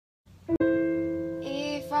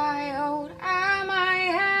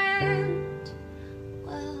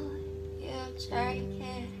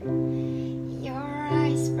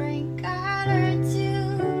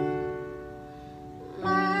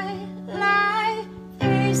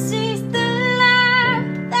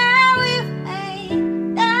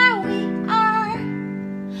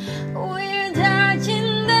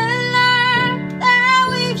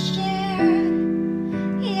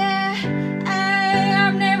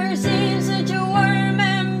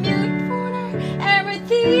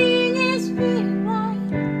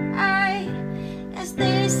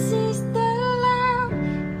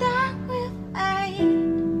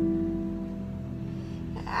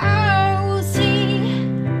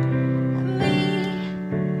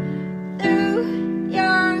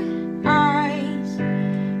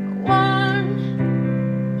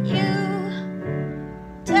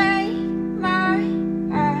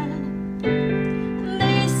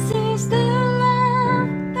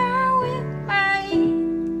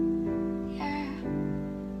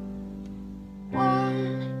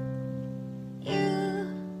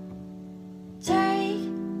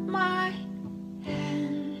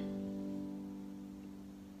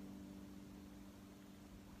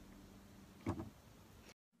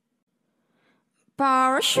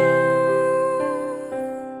Parachute,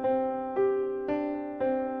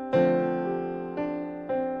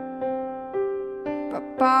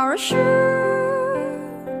 parachute,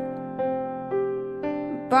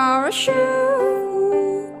 parachute.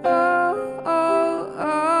 Oh, oh,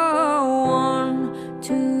 oh. 1,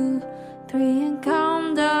 2, 3 and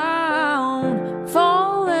count down.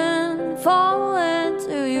 Falling, falling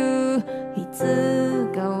to you. いつ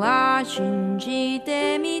かは信じ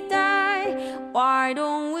てみたい。Why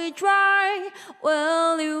don't we try?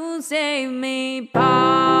 Will you save me?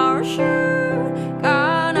 Parachute,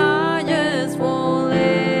 can I just fall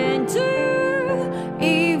into you?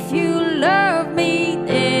 If you love me,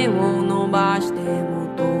 手を伸ばしても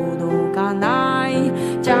届かない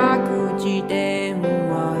着地点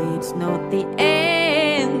は It's not the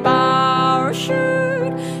end.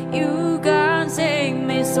 Parachute, you can save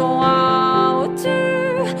me, so I'll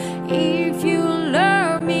too. If you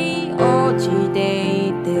love me, 落ちて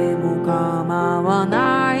いても構わ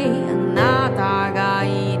ない。あなたが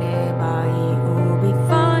いれば It will be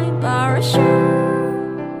fine. Parachute,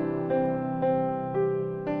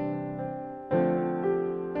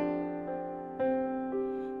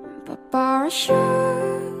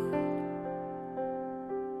 parachute,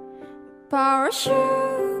 parachute.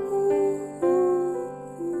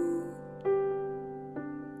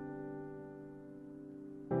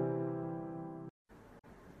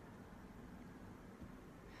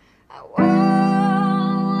 I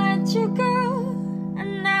won't let you go,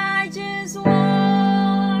 and I just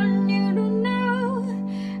want you to know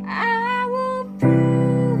I will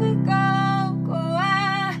prove it. ここ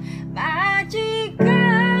は間違って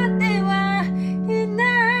はい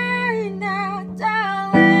ないんだ。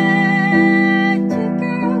Don't let you go,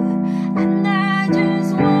 and I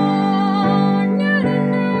just want you to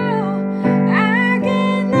know あげ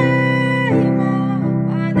ないま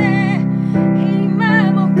まで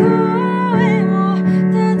今も声も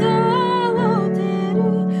漂ってる。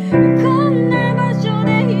こんな場所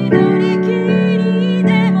で一人きり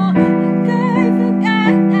でも深い深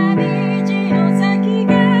い旅路の先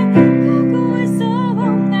が凍えそう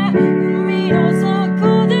な海の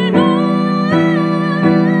底でも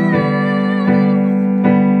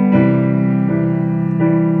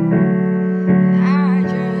I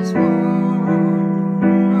just want to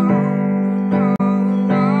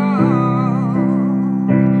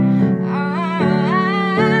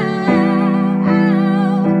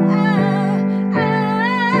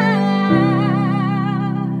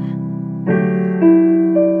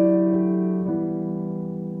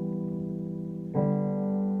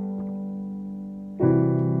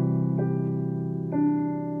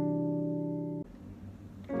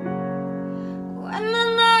When the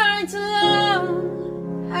night's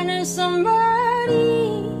alone, I need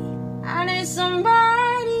somebody, I need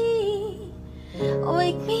somebody.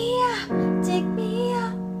 Wake me up, take me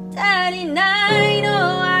up, Daddy night. Oh,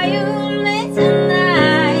 are you lit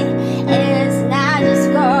tonight? It's not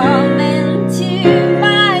just coming to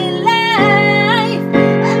my life.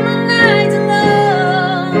 When the night's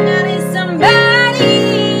alone, I need somebody,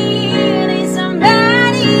 I need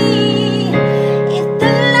somebody. If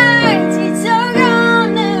the lights it's all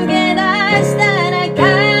gone, look at us that I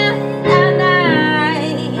can't deny.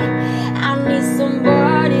 I need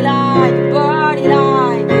somebody like you, body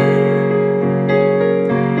like you.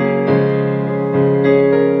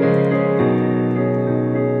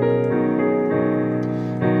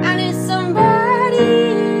 I need somebody,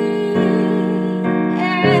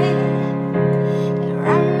 yeah,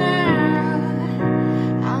 right now.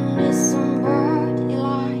 I need somebody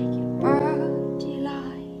like you, body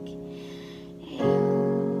like you.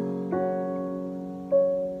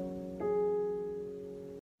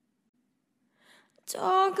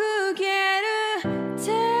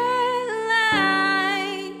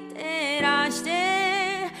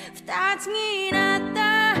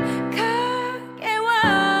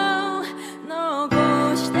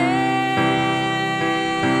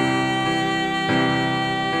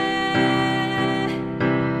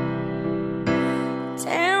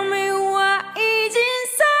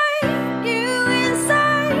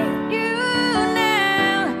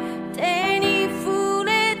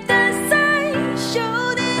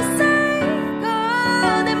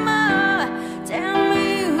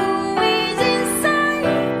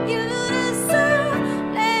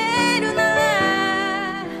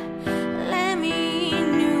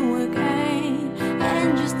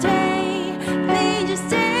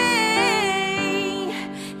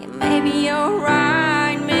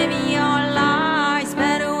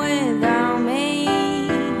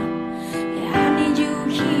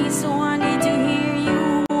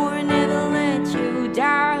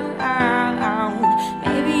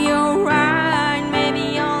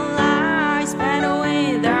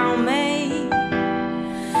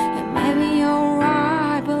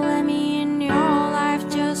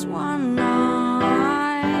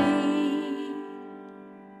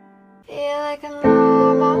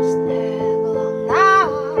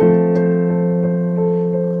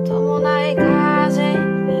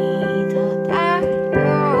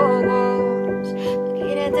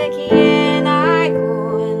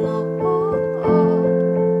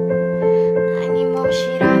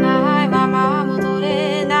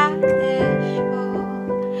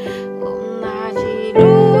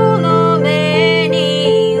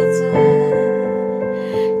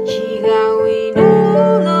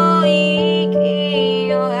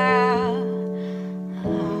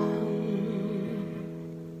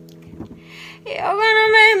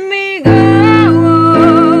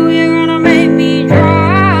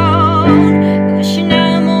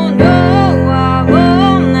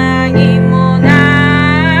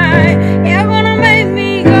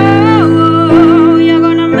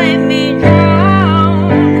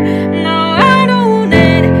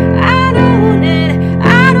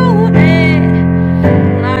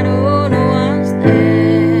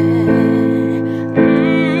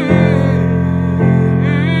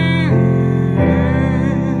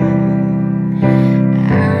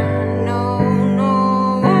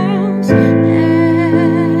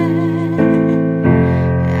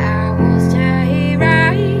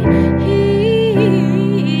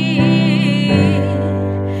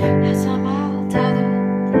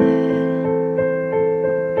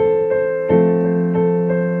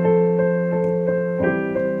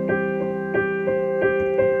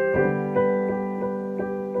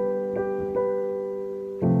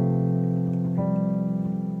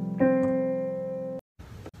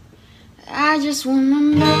 I just wanna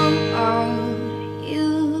know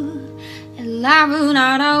you and love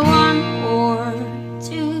not a one or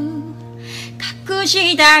two 隠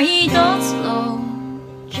した一つの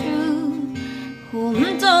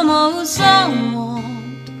本当も嘘も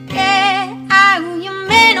溶け合う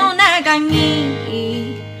夢の中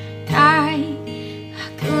にいたい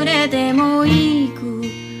隠れてもいいく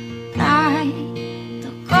らいど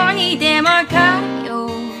こにいてもわかるよう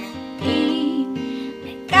に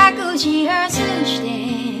目隠し外して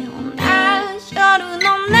同じ夜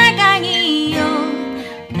の中にいよ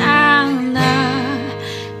うなんだ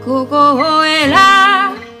ここを選ぶ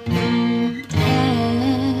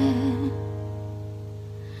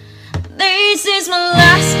This is my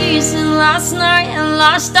last kiss and last night and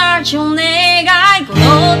last touch お願いこ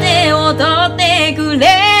の手を取ってく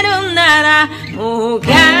れるならもう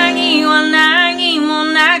他には何も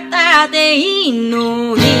なくたっていい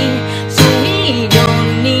のに水量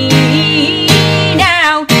に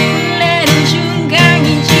Now 触れる瞬間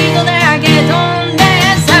一度だけ飛んで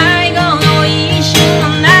最後の一瞬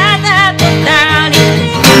あなたと二人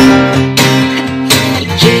で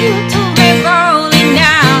息を止め Falling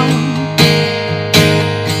down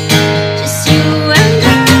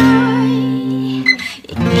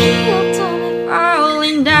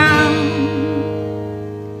Falling down,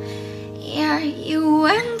 yeah, you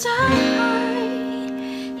and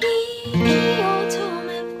I, you're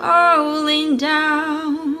totally falling down.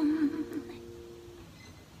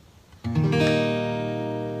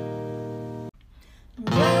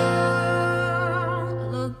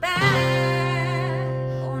 Don't look back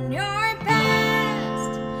on your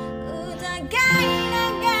past. 疑いな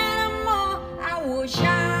がらも I will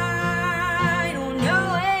shine on your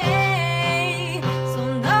way.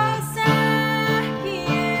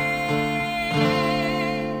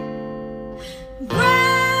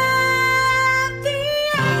 Grab the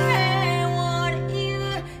air, want you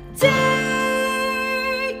take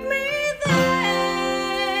me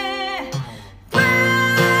there.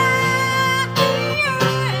 Grab the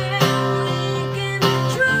air, we can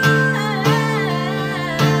try.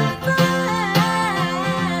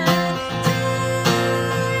 Take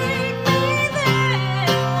me there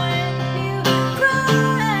when you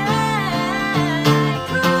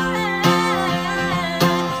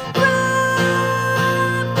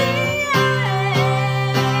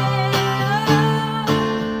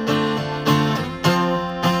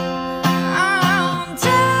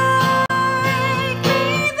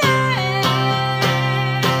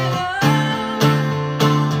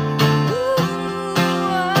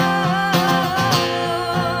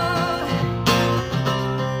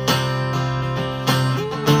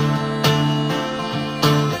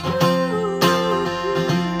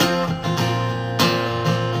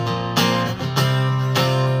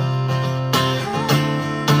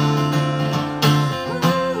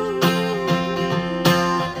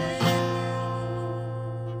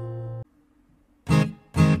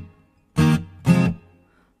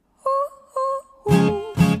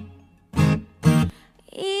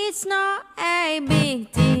It's not a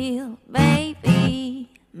big deal, baby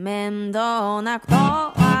面倒なこと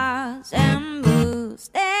は全部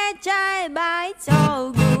捨てちゃえば It's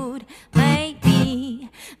all good, maybe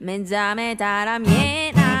目覚めたら見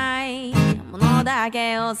えないものだ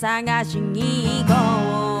けを探しに行こ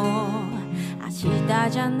う明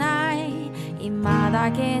日じゃない今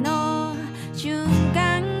だけの瞬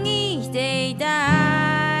間にしていた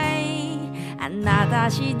いあなた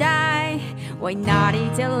次第Why not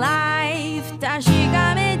it alive 確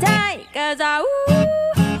かめたい Cause I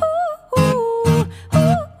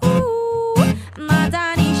あな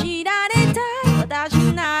たに知られたい私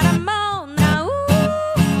ならもう Now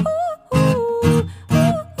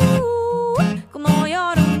この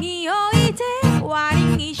夜において終わり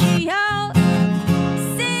にしよう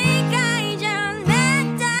世界じゃな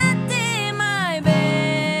くたって My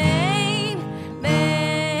babe,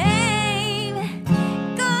 babe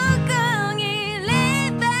ここにいれ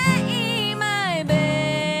ばいい My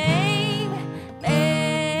babe,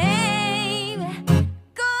 babe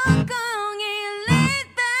ここにいれ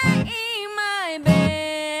ばいい My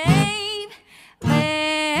babe,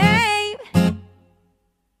 babe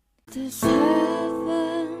This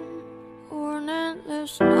heaven or an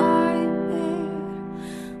endless nightmare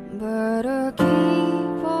Better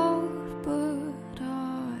keep off but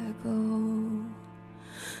I go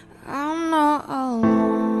I'm not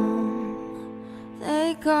alone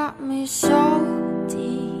They got me so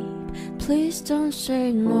deep Please don't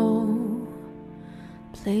say no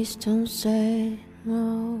Please don't say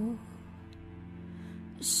no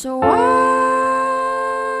So what are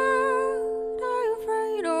you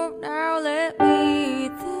afraid of now? Let me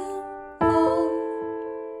think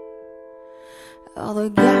All the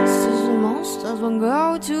gases and monsters will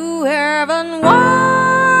go to heaven. What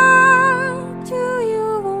do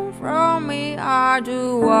you want from me? I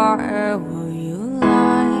do whatever you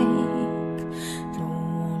like.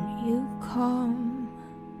 Don't want you come.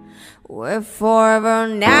 We're forever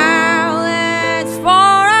now, let's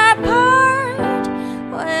fall apart.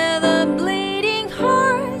 With a bleeding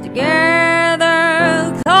heart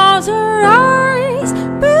together, close our eyes,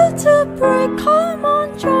 built to break. Come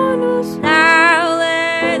on, join us now,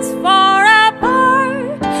 let's fall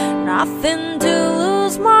apart. Nothing to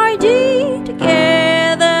lose, my dear.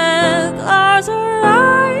 Together, close our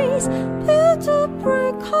eyes, built to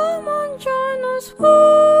break. Come on, join us.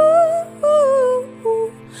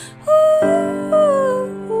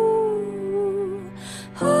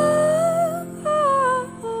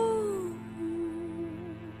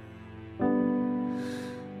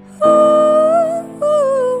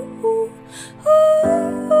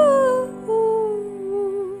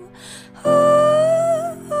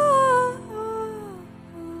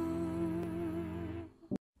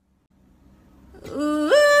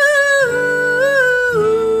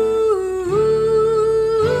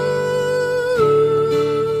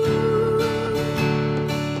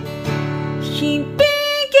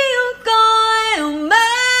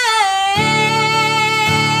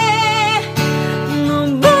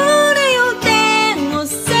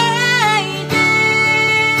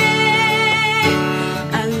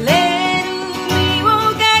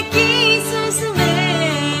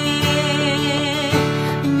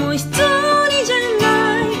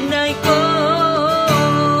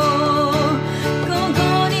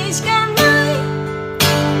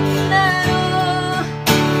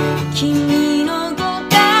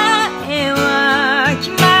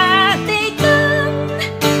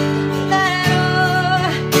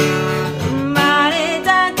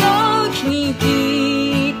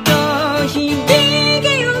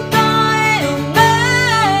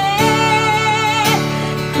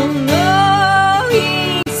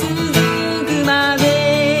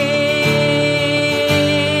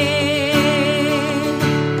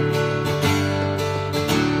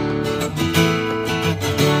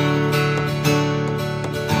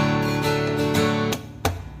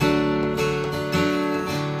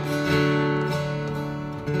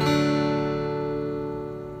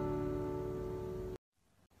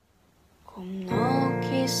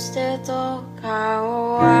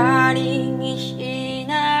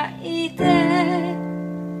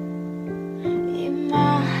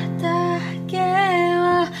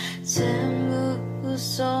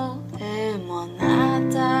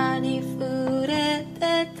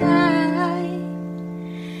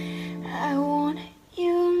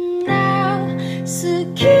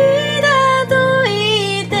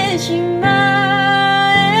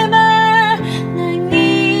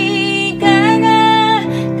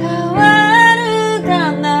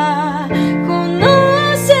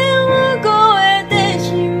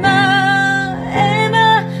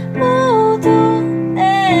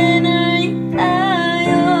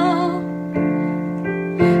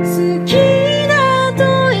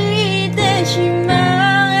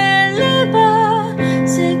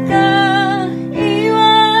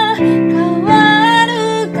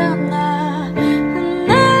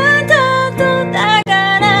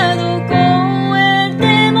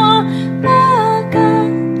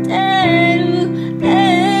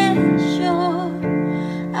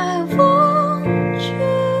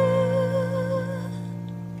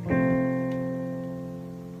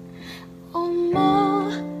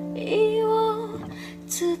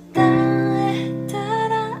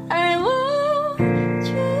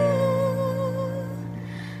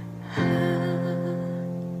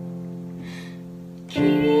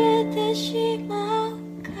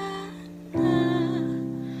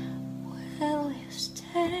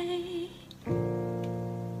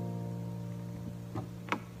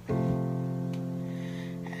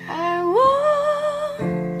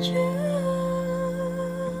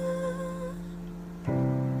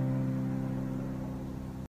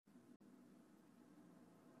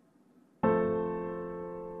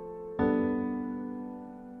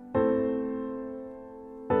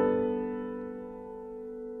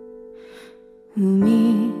踏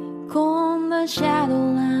み込んだシャド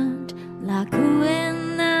ーランド、楽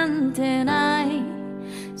園なんてない。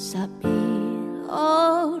サビ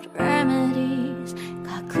オールレメディーズ、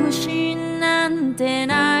確信なんて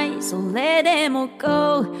ない。それでも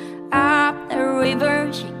Go up the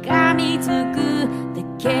river、 しがみつくだ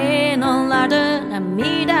けのラダ、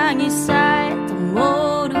涙にさえ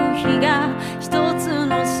灯る日が一つ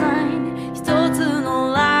のサイン、一つ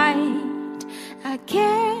のライト。明け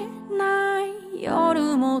ない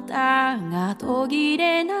夜も互が途切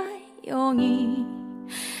れないように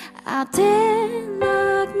当て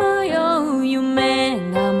なく迷う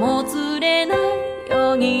夢がもつれない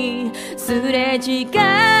ようにすれ違っ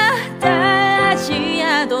た足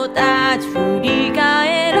跡たち振り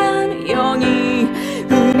返らぬように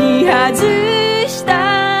踏み外し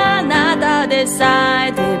たあなたでさ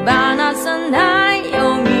え手放さない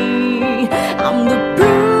ように I'm the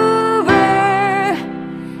prover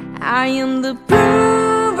I am the prover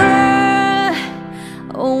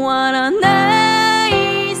終わらな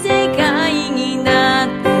い世界になっ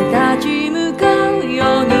て立ち向かう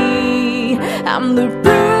ように I'm the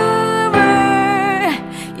prover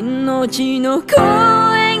命の声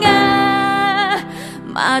が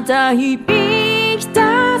また響き立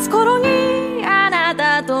つ頃にあな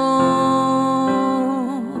たと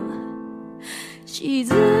沈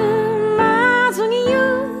まずに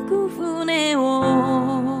行く船を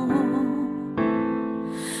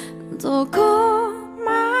どこ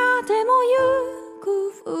までも行く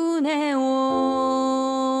船を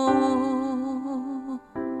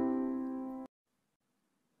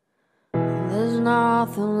There's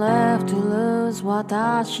nothing left to lose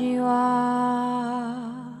私は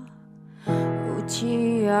打ち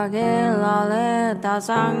上げられた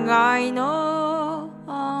3階の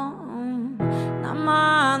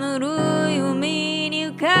生ぬるい海に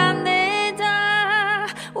浮かんでた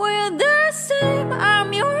We're the same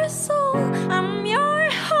I'm your soul I'm your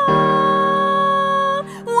home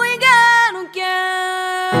We gotta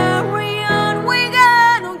carry on We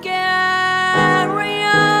gotta carry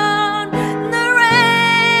on The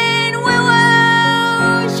rain will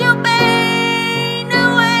wash your pain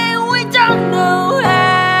away We don't know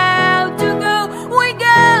how to go We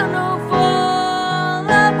gotta fall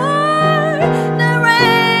apart The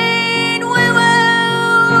rain will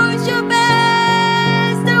wash your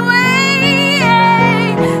past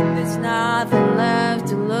away There's nothing left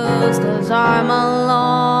to lose 'cause I'm alone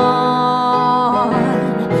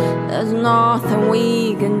There's nothing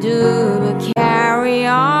we can do but carry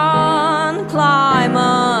on Climb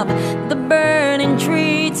up the burning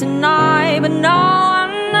tree tonight But no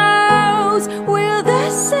one knows we're the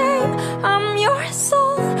same I'm your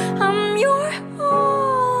soul, I'm your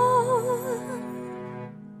home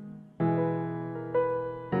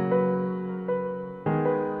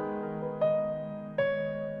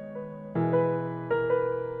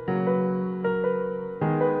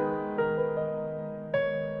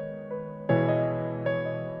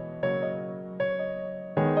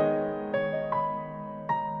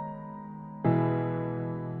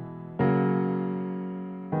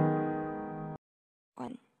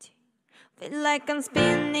One, two. Feel like I'm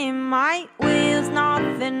spinning my wheels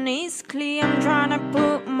Nothing is clear I'm trying to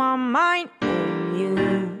put my mind on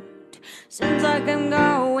mute Seems like I'm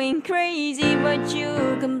going crazy But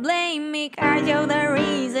you can blame me 'cause you're the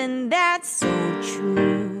reason That's so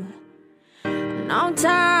true No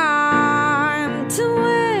time to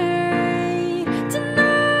wait tonight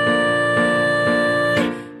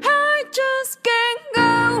I just can't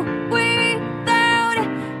go without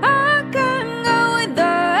I can't go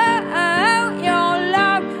without your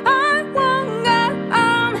love I won't go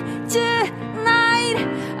on tonight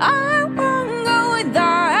I won't go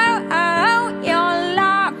without your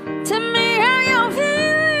love Tell me how you're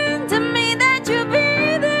feeling Tell me that you're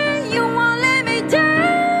breathing You won't let me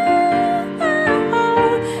down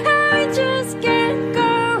I just can't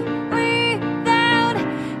go without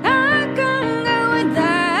I can't go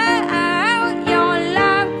without your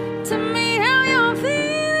love Tell me how you're feeling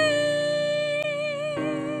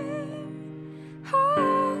oh,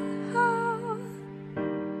 oh.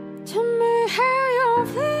 Tell me how you're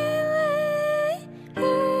feeling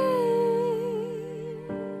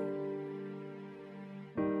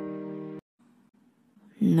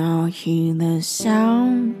Now hear the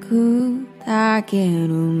sound 砕け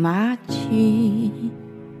る街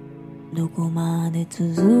どこまで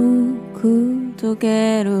続く溶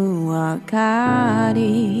ける明か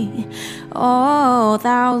り Oh,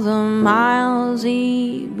 1,000 miles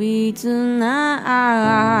いびつな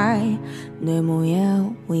愛でも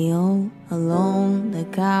Yeah, we all alone だ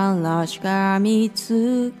からしがみ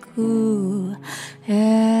つく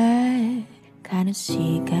Hey Kinda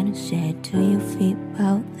sick, kinda sad Do you feel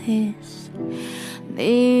about this?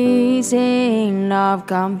 This ain't love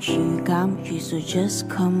come true So just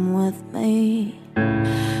come with me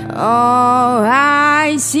Oh,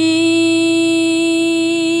 I see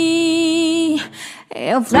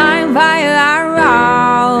You're flying by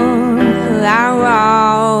around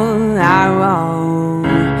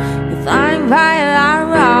You're flying by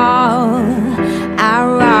around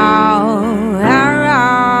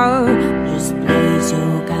Just place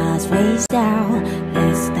your guys face down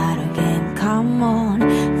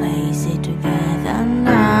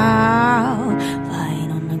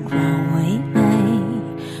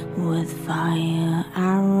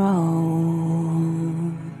alone.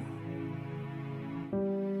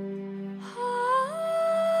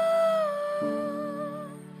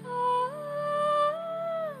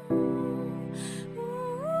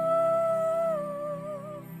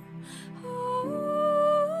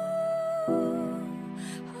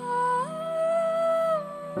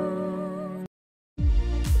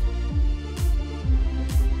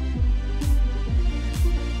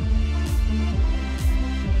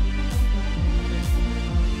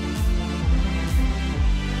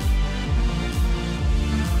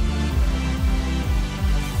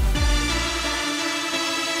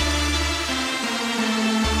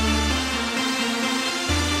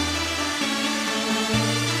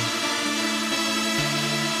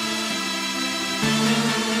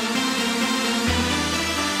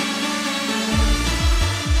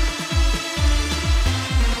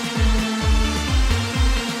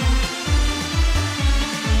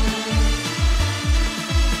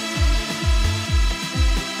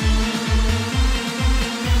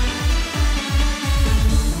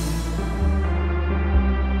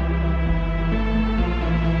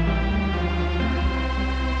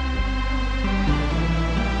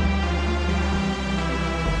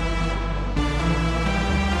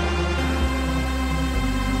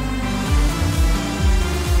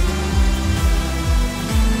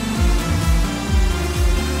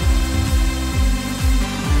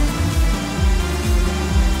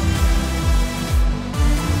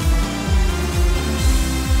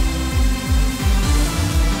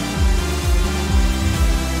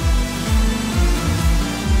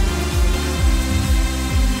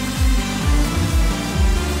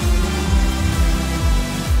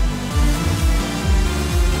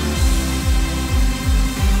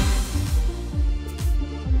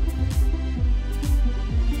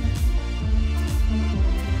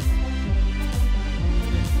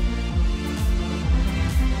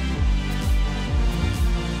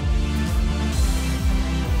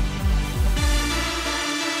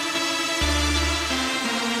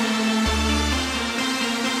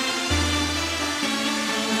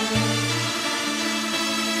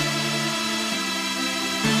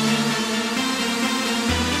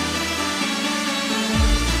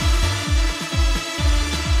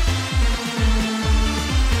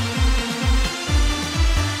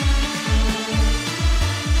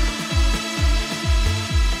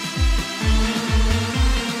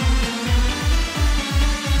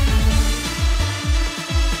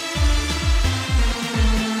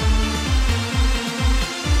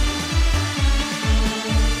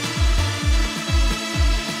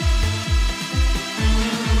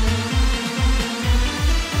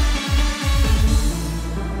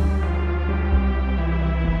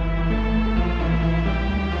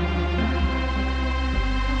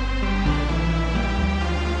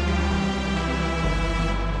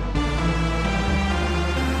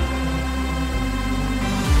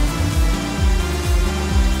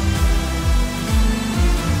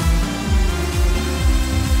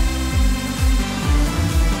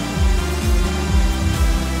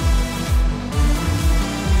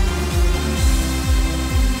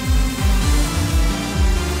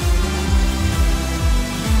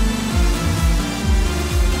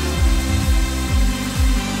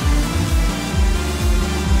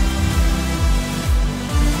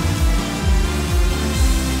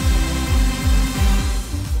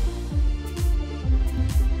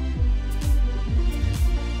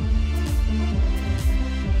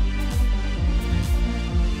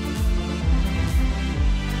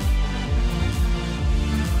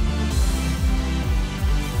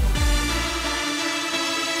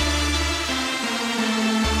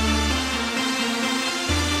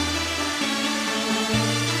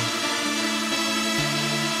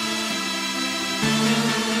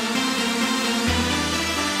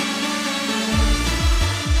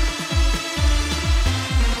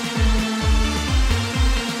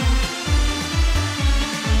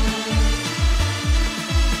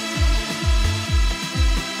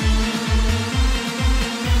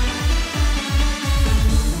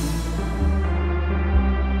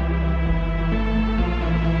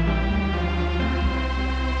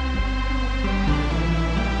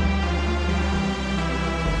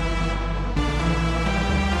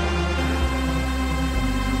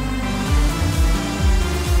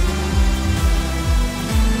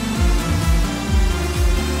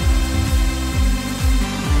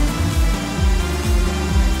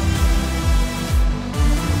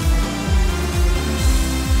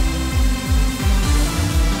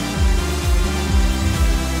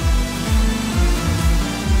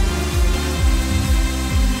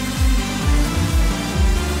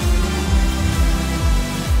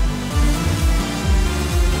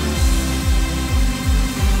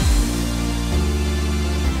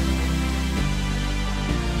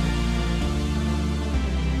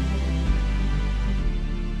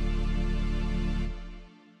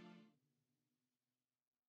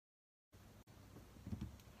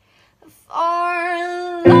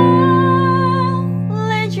 For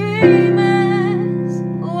lonely dreamers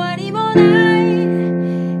終わりもない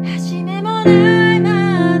始めもない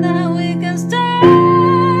まだ We can start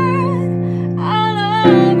all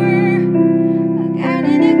over again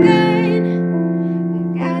and again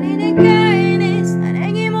again and again It's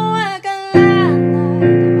誰にもわからない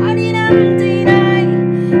変わりなんていない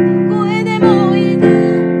どこへでも行く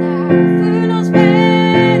んだ負のスペ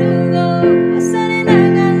ルを壊されな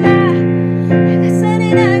がら流さ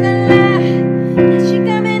れながら確か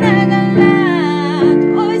めながら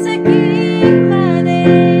遠い先まで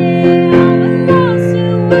I lost you,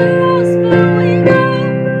 we lost but we go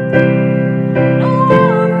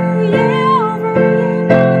over, yeah,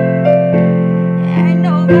 and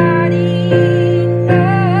nobody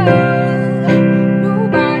knows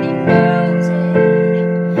it,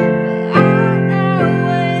 but I know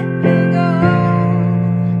where to go.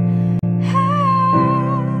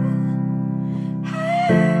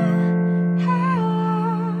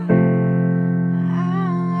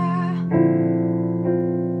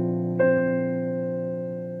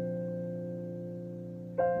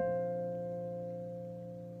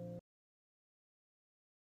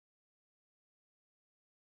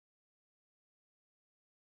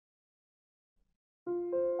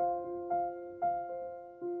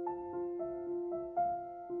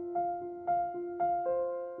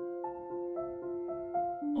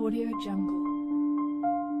 Audio Jungle.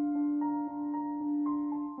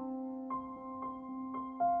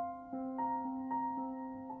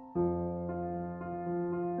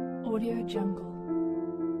 Audio Jungle.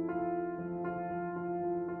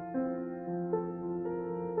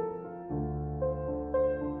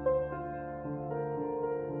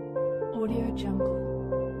 Audio Jungle.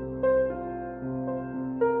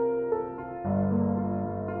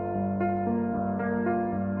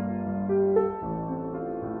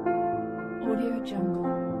 Audio Jungle.